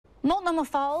Multnomah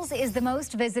Falls is the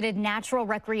most visited natural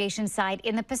recreation site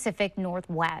in the Pacific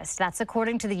Northwest. That's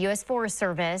according to the U.S. Forest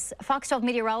Service. Fox 12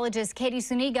 meteorologist Katie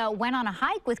Zuniga went on a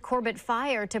hike with Corbett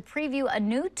Fire to preview a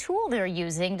new tool they're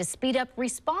using to speed up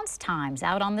response times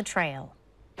out on the trail.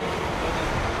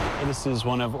 This is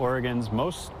one of Oregon's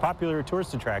most popular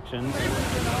tourist attractions.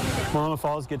 Multnomah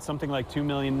Falls gets something like 2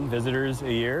 million visitors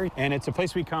a year, and it's a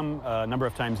place we come a number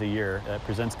of times a year that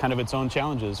presents kind of its own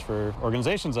challenges for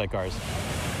organizations like ours.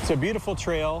 It's a beautiful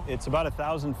trail. It's about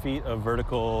 1,000 feet of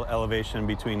vertical elevation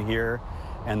between here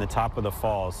and the top of the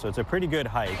falls, so it's a pretty good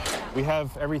hike. We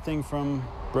have everything from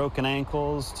broken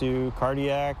ankles to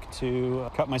cardiac to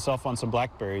cut myself on some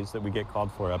blackberries that we get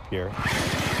called for up here.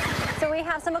 So we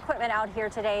have some equipment out here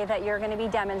today that you're going to be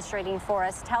demonstrating for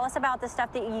us. Tell us about the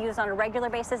stuff that you use on a regular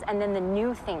basis and then the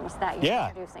new things that you're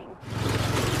introducing.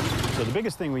 So the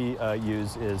biggest thing we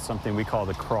use is something we call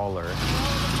the crawler.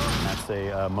 That's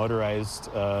a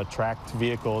motorized tracked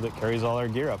vehicle that carries all our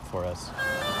gear up for us.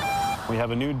 We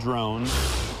have a new drone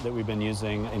that we've been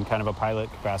using in kind of a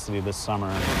pilot capacity this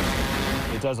summer.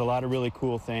 It does a lot of really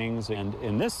cool things, and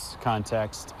in this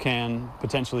context can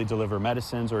potentially deliver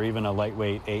medicines or even a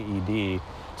lightweight AED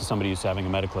to somebody who's having a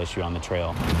medical issue on the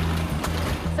trail.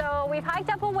 So we've hiked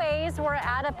up a ways. We're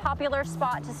at a popular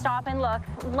spot to stop and look.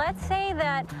 Let's say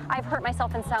that I've hurt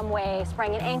myself in some way,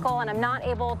 sprained an ankle, and I'm not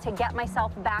able to get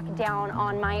myself back down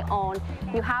on my own.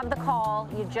 You have the call,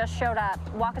 you just showed up.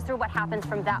 Walk us through what happens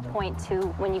from that point to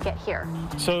when you get here.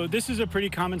 So this is a pretty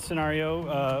common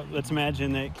scenario. Let's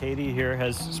imagine that Katie here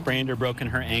has sprained or broken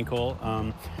her ankle.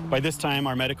 By this time,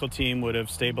 our medical team would have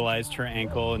stabilized her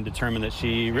ankle and determined that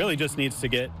she really just needs to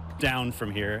get down from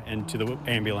here and to the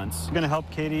ambulance. I'm going to help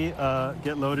Katie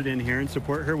get loaded in here and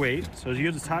support her weight. So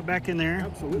you just hop back in there,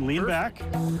 lean back,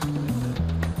 and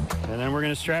then we're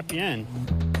going to strap you in.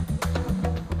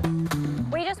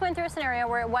 We just went through a scenario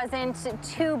where it wasn't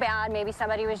too bad. Maybe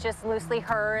somebody was just loosely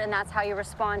hurt and that's how you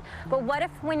respond. But what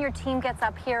if when your team gets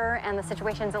up here and the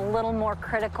situation's a little more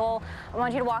critical? I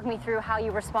want you to walk me through how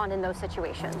you respond in those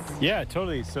situations. Yeah,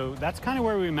 totally. So that's kind of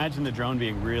where we imagine the drone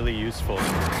being really useful.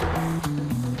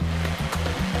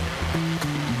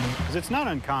 It's not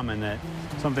uncommon that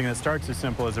something that starts as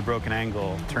simple as a broken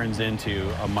ankle turns into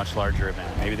a much larger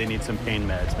event. Maybe they need some pain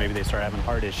meds, maybe they start having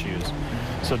heart issues.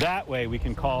 So that way we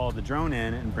can call the drone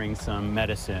in and bring some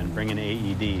medicine, bring an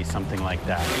AED, something like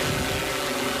that.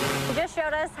 You just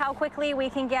showed us how quickly we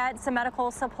can get some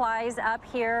medical supplies up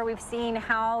here. We've seen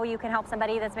how you can help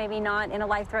somebody that's maybe not in a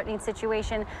life-threatening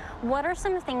situation. What are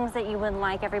some things that you would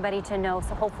like everybody to know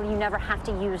so hopefully you never have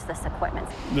to use this equipment?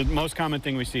 The most common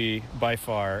thing we see by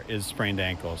far is sprained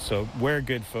ankles. So wear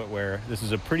good footwear. This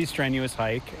is a pretty strenuous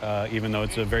hike, even though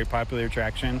it's a very popular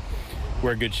attraction.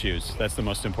 Wear good shoes. That's the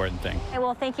most important thing. Okay,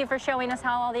 well, thank you for showing us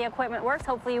how all the equipment works.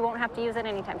 Hopefully you won't have to use it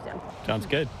anytime soon. Sounds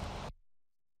good.